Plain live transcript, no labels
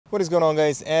What is going on,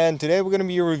 guys? And today we're going to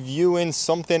be reviewing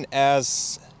something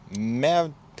as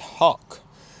MAEDHAWK.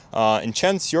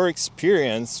 Enhance your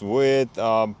experience with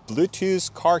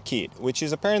Bluetooth car kit, which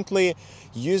is apparently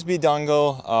USB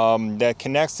dongle that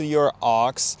connects to your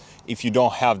AUX if you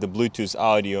don't have the Bluetooth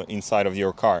audio inside of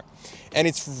your car. And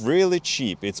it's really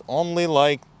cheap. It's only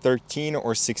like $13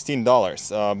 or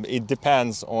 $16. It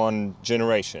depends on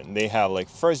generation. They have like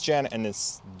first gen and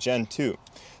it's Gen 2.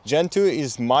 Gen 2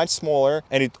 is much smaller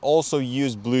and it also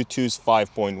uses Bluetooth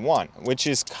 5.1, which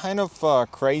is kind of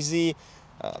crazy.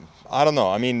 I don't know,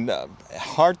 I mean,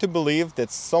 hard to believe that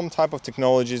some type of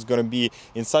technology is going to be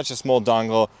in such a small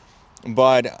dongle,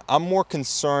 but I'm more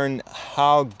concerned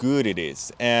how good it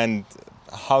is and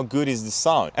how good is the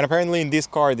sound. And apparently in this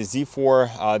car, the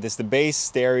Z4, there's the bass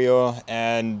stereo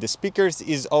and the speakers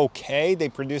is okay. They're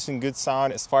producing good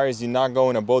sound as far as you're not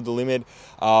going above the limit.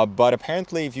 But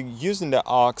apparently if you're using the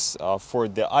AUX for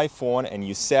the iPhone and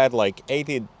you set like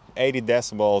 80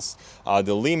 decibels,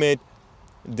 the limit,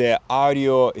 the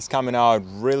audio is coming out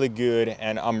really good,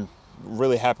 and I'm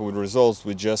really happy with the results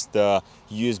with just the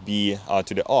USB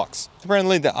to the AUX.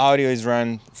 Apparently the audio is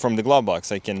run from the glove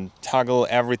box. I can toggle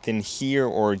everything here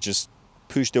or just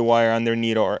push the wire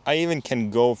underneath, or I even can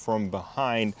go from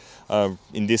behind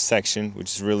in this section,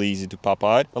 which is really easy to pop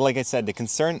out. But like I said, the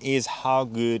concern is how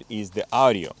good is the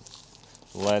audio.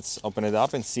 Let's open it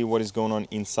up and see what is going on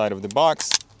inside of the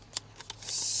box.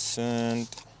 And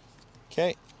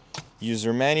okay,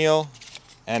 user manual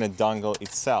and a dongle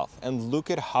itself, and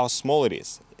look at how small it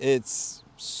is. It's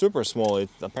super small.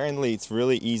 Apparently it's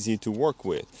really easy to work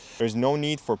with. There's no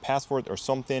need for password or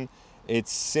something.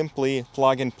 It's simply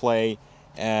plug and play,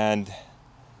 and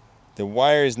the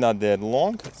wire is not that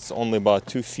long. It's only about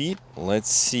 2 feet. Let's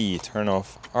see, turn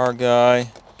off our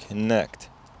guy, connect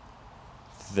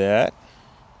that,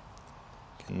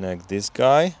 connect this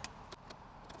guy,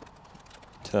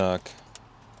 tuck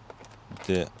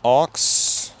the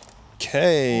AUX.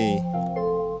 Okay,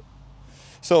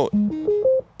 so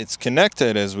it's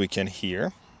connected as we can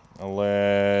hear.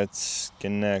 Let's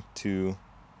connect to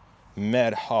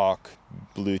MAEDHAWK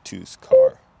Bluetooth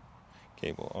car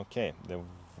cable. Okay, the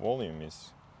volume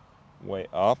is way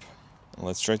up.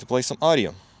 Let's try to play some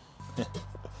audio.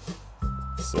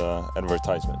 It's an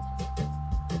advertisement.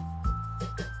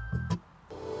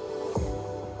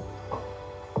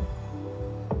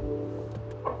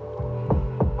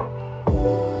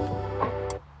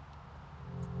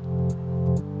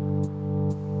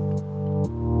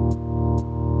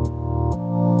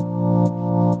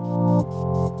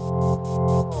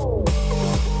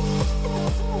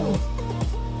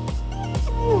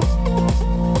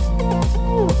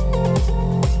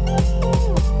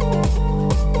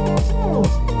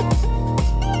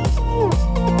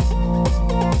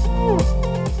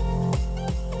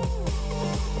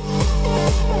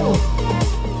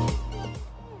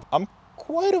 I'm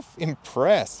quite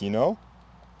impressed, you know?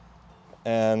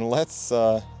 And let's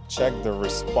check the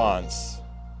response.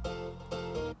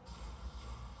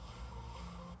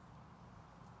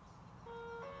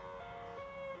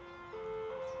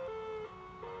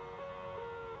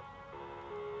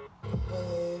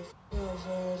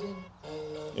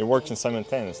 It works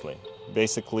simultaneously.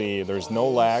 Basically, there's no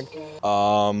lag.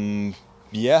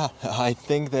 Yeah, I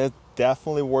think that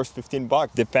definitely worth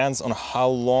 $15. Depends on how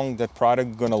long that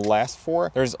product gonna last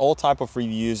for. There's all type of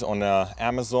reviews on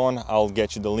Amazon. I'll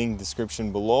get you the link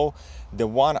description below. The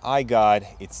one I got,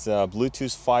 it's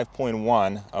Bluetooth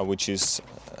 5.1, which is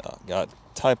got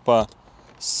type of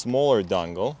smaller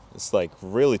dongle. It's like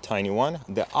really tiny one.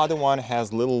 The other one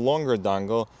has little longer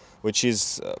dongle, which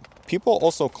is people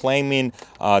also claiming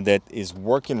that is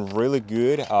working really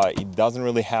good. It doesn't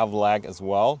really have lag as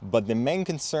well. But the main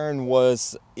concern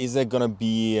was, is there gonna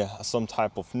be some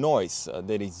type of noise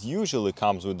that is usually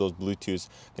comes with those Bluetooth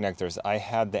connectors. I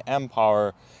had the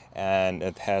M-Power, and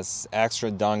it has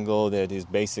extra dongle that is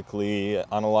basically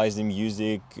analyzing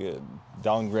music,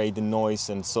 downgrade the noise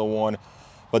and so on.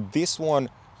 But this one,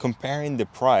 comparing the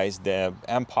price, the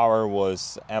M-Power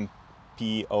was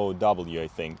MPOW, I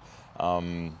think.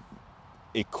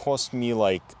 It cost me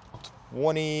like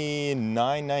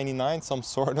 $29.99, some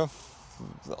sort of,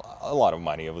 a lot of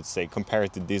money, I would say,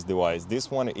 compared to this device.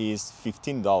 This one is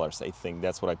 $15, I think.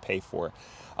 That's what I pay for.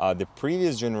 The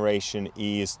previous generation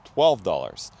is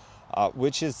 $12,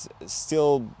 which is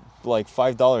still like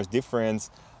 $5 difference.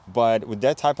 But with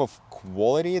that type of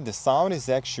quality, the sound is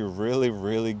actually really,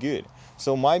 really good.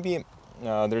 So might be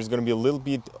there's going to be a little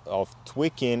bit of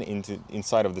tweaking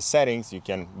inside of the settings. You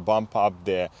can bump up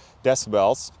the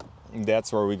decibels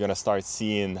that's where we're gonna start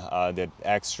seeing that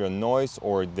extra noise,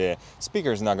 or the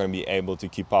speaker is not gonna be able to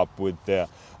keep up with the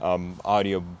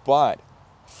audio. But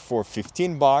for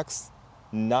 15 bucks,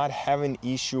 not having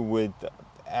issue with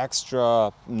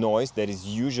extra noise that is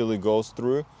usually goes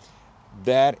through,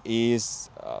 that is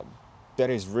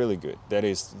really good. That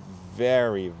is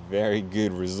very, very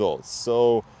good results.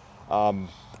 So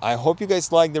I hope you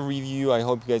guys like the review. I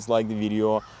hope you guys like the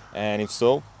video, and if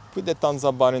so, put the thumbs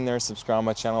up button there, subscribe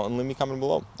my channel, and leave me a comment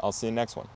below. I'll see you next one.